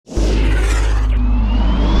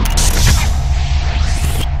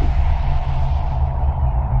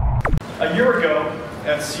year ago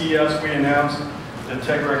at CES, we announced the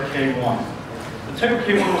Tegra K1. The Tegra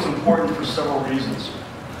K1 was important for several reasons.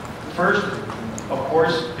 First, of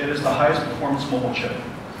course, it is the highest performance mobile chip.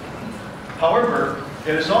 However,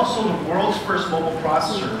 it is also the world's first mobile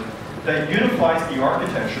processor that unifies the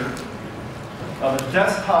architecture of a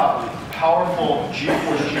desktop powerful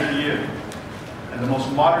GeForce GPU and the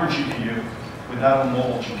most modern GPU without a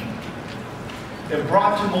mobile GPU. It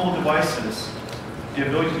brought to mobile devices the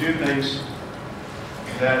ability to do things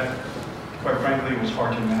that, quite frankly, was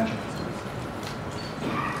hard to imagine.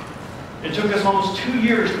 It took us almost 2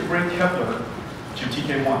 years to bring Kepler to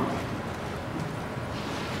TK1.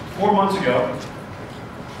 4 months ago,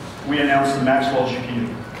 we announced the Maxwell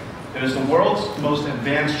GPU. It is the world's most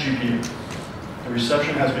advanced GPU. The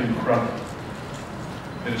reception has been incredible.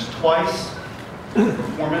 It is twice the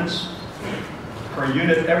performance per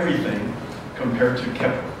unit everything compared to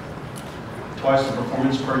Kepler. Twice the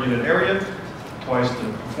performance per unit area, twice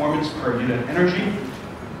the performance per unit energy,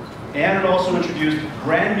 and it also introduced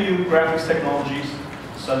brand new graphics technologies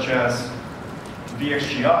such as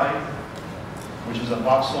VXGI, which is a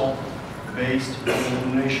voxel-based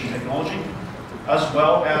illumination technology, as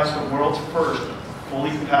well as the world's first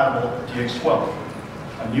fully compatible DX12,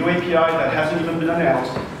 a new API that hasn't even been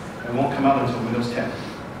announced and won't come out until Windows 10.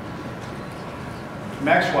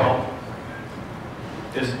 Maxwell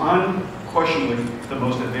is unquestionably the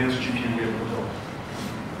most advanced GPU we ever built.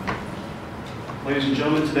 Ladies and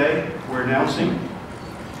gentlemen, today we're announcing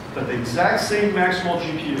that the exact same Maxwell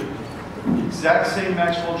GPU,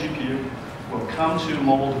 will come to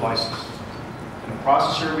mobile devices in a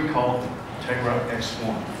processor we call Tegra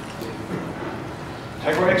X1.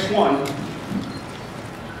 Tegra X1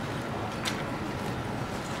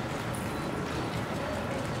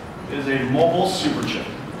 is a mobile super chip.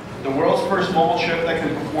 The world's first mobile chip that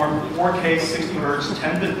can perform 4K 60 Hz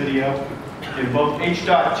 10-bit video in both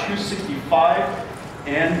H.265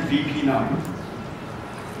 and VP9.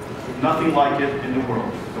 Nothing like it in the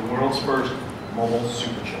world. The world's first mobile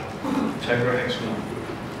super chip, Tegra X1.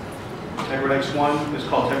 Tegra X1 is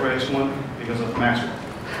called Tegra X1 because of Maxwell.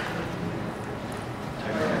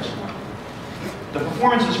 Tegra X1. The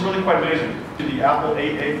performance is really quite amazing. The Apple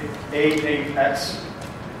A8X,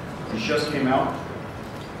 which just came out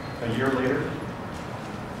a year later.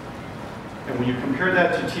 And when you compare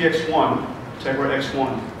that to TX1, Tegra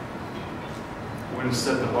X1, we're going to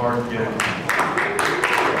set the bar again.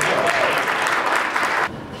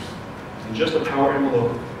 And just the power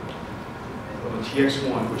envelope of a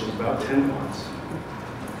TX1, which is about 10 watts,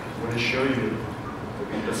 we're going to show you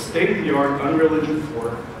the state-of-the-art Unreal Engine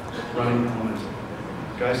 4 running Elemental.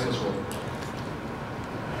 Guys, let's roll.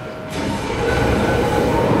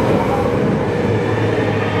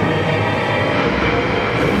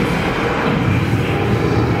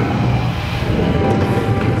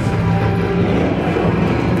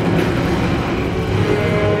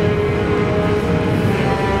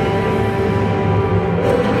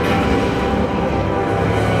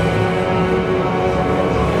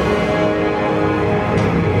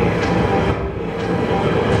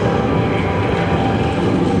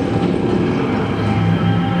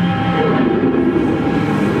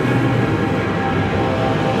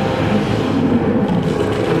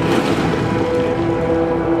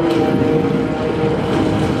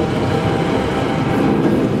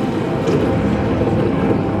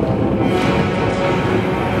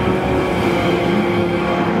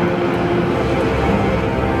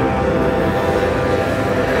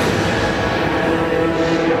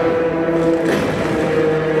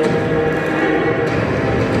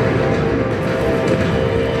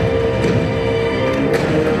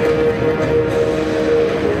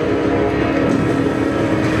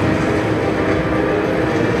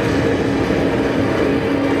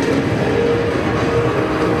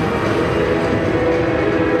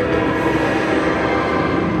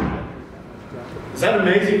 Is that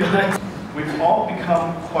amazing, guys? We've all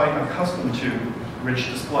become quite accustomed to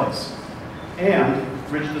rich displays. And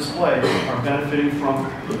rich displays are benefiting from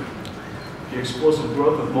the explosive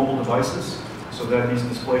growth of mobile devices so that these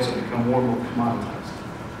displays have become more and more commoditized.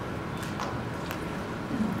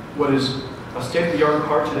 What is a state-of-the-art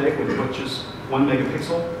car today with just 1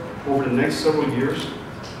 megapixel, over the next several years,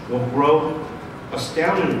 will grow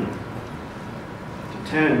astoundingly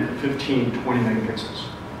to 10, 15, 20 megapixels.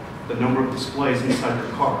 The number of displays inside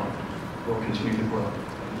your car will continue to grow.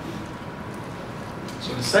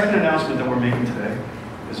 So the second announcement that we're making today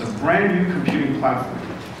is a brand new computing platform.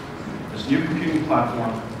 This new computing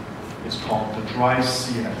platform is called the Drive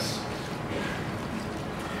CX.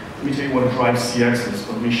 Let me tell you what a Drive CX is,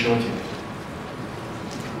 but let me show it to you.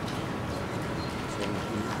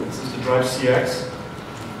 This is the the Drive CX.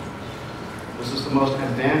 This is the most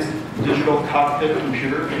advanced digital cockpit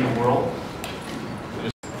computer in the world.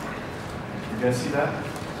 You guys see that?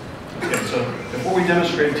 Okay, so before we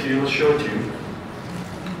demonstrate it to you, let's show it to you.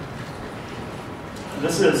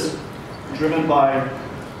 This is driven by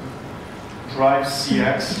Drive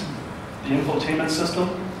CX, the infotainment system,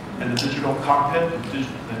 and the digital cockpit,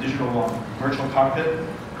 the digital virtual cockpit,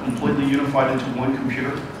 completely unified into one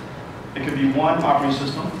computer. It could be one operating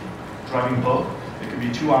system driving both. It could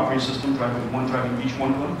be two operating systems driving each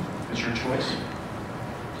one of them. It's your choice.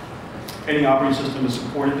 Any operating system is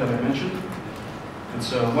supported that I mentioned. And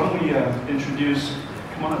so why don't we introduce,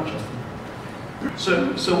 come on up,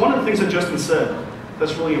 Justin. So one of the things that Justin said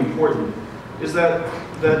that's really important is that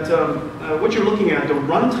what you're looking at, the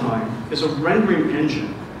runtime, is a rendering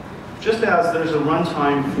engine. Just as there's a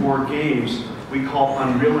runtime for games we call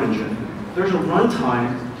Unreal Engine, there's a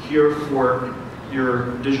runtime here for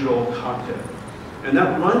your digital cockpit. And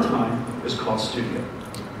that runtime is called Studio.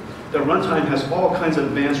 That runtime has all kinds of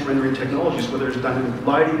advanced rendering technologies, whether it's dynamic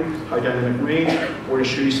lighting, high dynamic range, or to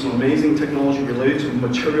show you some amazing technology related to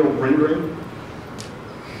material rendering.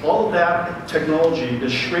 All of that technology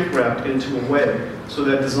is shrink-wrapped into a way so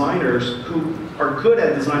that designers who are good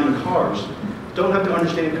at designing cars don't have to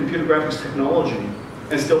understand computer graphics technology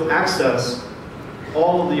and still access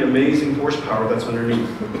all of the amazing horsepower that's underneath.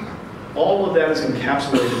 All of that is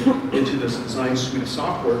encapsulated into this design suite of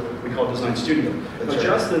software we call Design Studio. Now,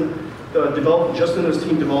 Justin and his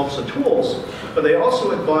team develops the tools, but they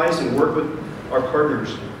also advise and work with our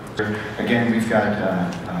partners. Again, we've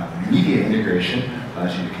got media integration,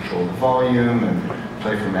 allows you to control the volume and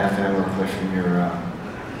play from FM or play from your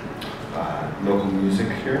local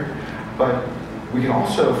music here. But we can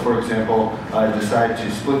also, for example, decide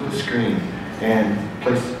to split the screen and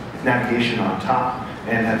place navigation on top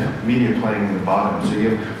and have media playing in the bottom. So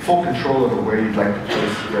you have full control over where you'd like to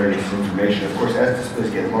place various information. Of course, as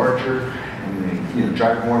displays get larger and they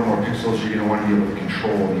drive more and more pixels, you're going to want to be able to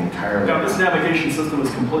control the entire. Now, this navigation system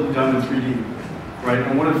is completely done in 3D, right?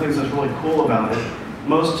 And one of the things that's really cool about it,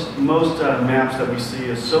 most maps that we see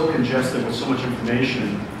is so congested with so much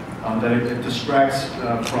information that it distracts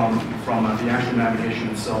from the actual navigation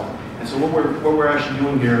itself. And so what we're actually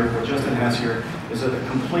doing here, what Justin has here, is a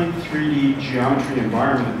complete 3D geometry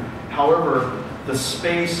environment. However, the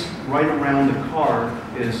space right around the car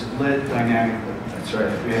is lit dynamically. That's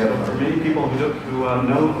right. We have for many people who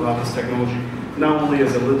know about this technology, not only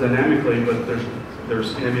is it lit dynamically, but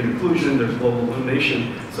there's ambient occlusion, there's global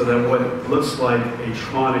illumination, so that what looks like a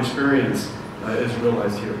Tron experience is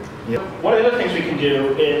realized here. Yeah. One of the other things we can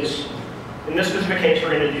do is, in this specific case,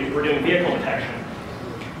 we're doing vehicle detection.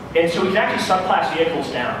 And so we can actually subclass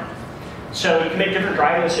vehicles down. So you can make different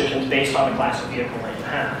driving decisions based on the class of vehicle that you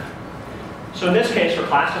have. So in this case, we're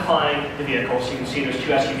classifying the vehicles. So you can see there's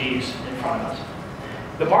two SUVs in front of us.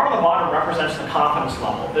 The bar on the bottom represents the confidence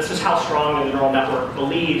level. This is how strong the neural network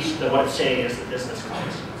believes that what it's saying is the business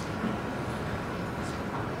case.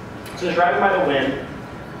 So it's driving by the wind.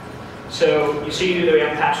 So you see that we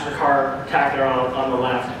have a passenger car tag there on the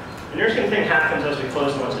left. An interesting thing happens as we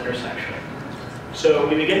close on this intersection. So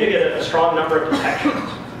we begin to get a strong number of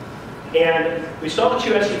detections. And we still have the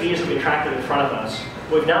two SUVs that we attracted in front of us.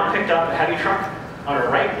 We've now picked up a heavy truck on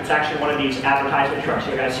our right. It's actually one of these advertisement trucks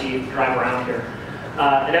you guys see drive around here.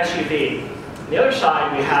 An SUV. On the other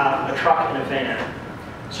side, we have a truck and a van.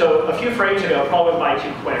 So a few frames ago, probably went by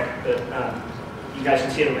too quick, but you guys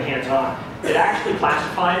can see it on the hands-on. It actually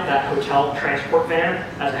classified that hotel transport van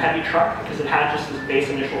as a heavy truck because it had just this base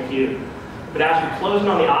initial view. But as we close in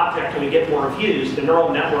on the object and we get more views, the neural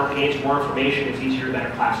network gains more information. It's easier to better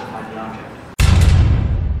classify the object.